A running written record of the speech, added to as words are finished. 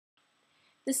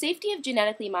The safety of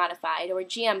genetically modified, or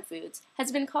GM foods,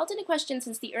 has been called into question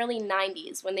since the early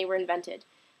 90s when they were invented.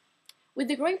 With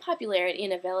the growing popularity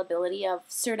and availability of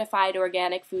certified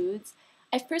organic foods,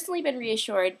 I've personally been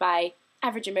reassured by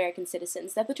average American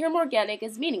citizens that the term organic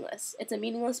is meaningless. It's a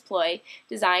meaningless ploy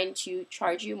designed to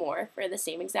charge you more for the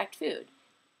same exact food.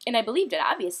 And I believed it,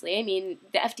 obviously. I mean,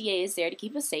 the FDA is there to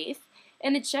keep us safe,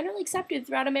 and it's generally accepted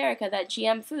throughout America that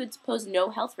GM foods pose no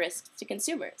health risks to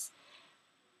consumers.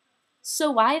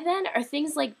 So why then are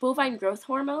things like bovine growth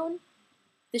hormone,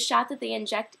 the shot that they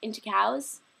inject into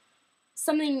cows,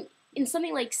 something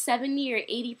like 70 or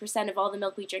 80% of all the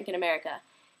milk we drink in America,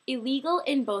 illegal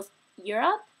in both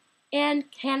Europe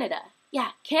and Canada?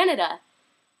 Yeah, Canada.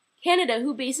 Canada,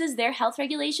 who bases their health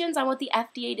regulations on what the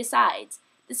FDA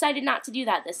decided not to do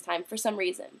that this time for some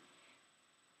reason.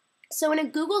 So in a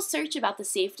Google search about the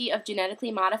safety of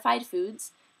genetically modified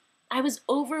foods, I was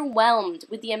overwhelmed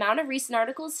with the amount of recent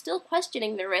articles still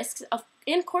questioning the risks of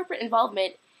corporate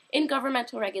involvement in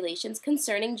governmental regulations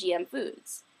concerning GM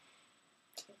foods.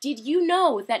 Did you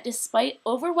know that despite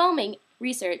overwhelming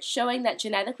research showing that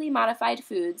genetically modified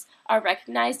foods are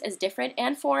recognized as different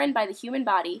and foreign by the human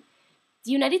body,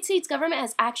 the United States government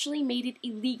has actually made it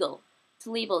illegal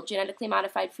to label genetically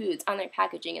modified foods on their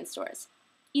packaging in stores?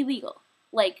 Illegal.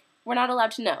 Like, we're not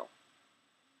allowed to know.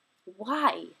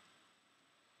 Why?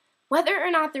 Whether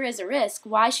or not there is a risk,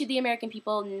 why should the American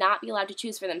people not be allowed to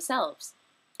choose for themselves?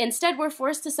 Instead, we're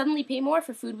forced to suddenly pay more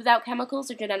for food without chemicals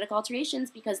or genetic alterations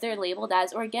because they're labeled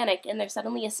as organic and they're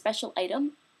suddenly a special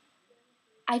item.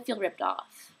 I feel ripped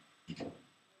off.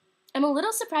 I'm a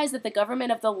little surprised that the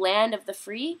government of the land of the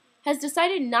free has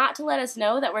decided not to let us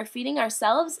know that we're feeding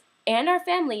ourselves and our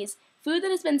families food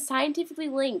that has been scientifically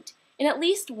linked, in at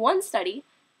least one study,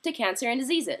 to cancer and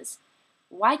diseases.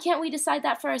 Why can't we decide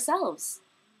that for ourselves?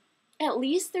 At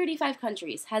least 35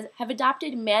 countries have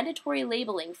adopted mandatory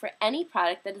labeling for any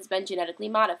product that has been genetically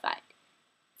modified.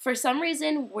 For some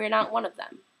reason, we're not one of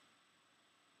them.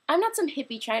 I'm not some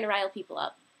hippie trying to rile people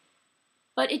up,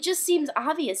 but it just seems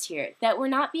obvious here that we're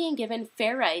not being given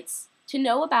fair rights to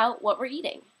know about what we're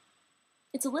eating.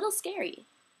 It's a little scary.